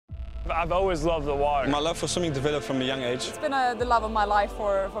I've always loved the water. My love for swimming developed from a young age. It's been the love of my life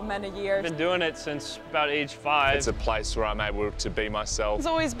for many years. I've been doing it since about age 5. It's a place where I'm able to be myself. It's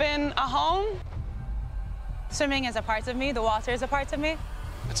always been a home. Swimming is a part of me, the water is a part of me.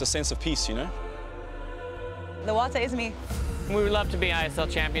 It's a sense of peace, you know? The water is me. We would love to be ISL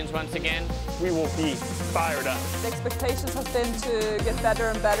champions once again. We will be fired up. The expectations have been to get better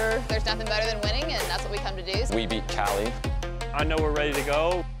and better. There's nothing better than winning, and that's what we come to do. We beat Cali. I know we're ready to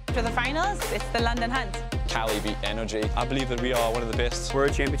go. For the finals, it's the London Hunt. Cali beat Energy. I believe that we are one of the best. We're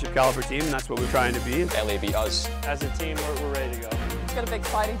a championship caliber team, and that's what we're trying to be. LA beat us. As a team, we're ready to go. It's going to be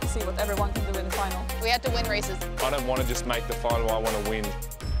exciting to see what everyone can do in the final. We have to win races. I don't want to just make the final, I want to win.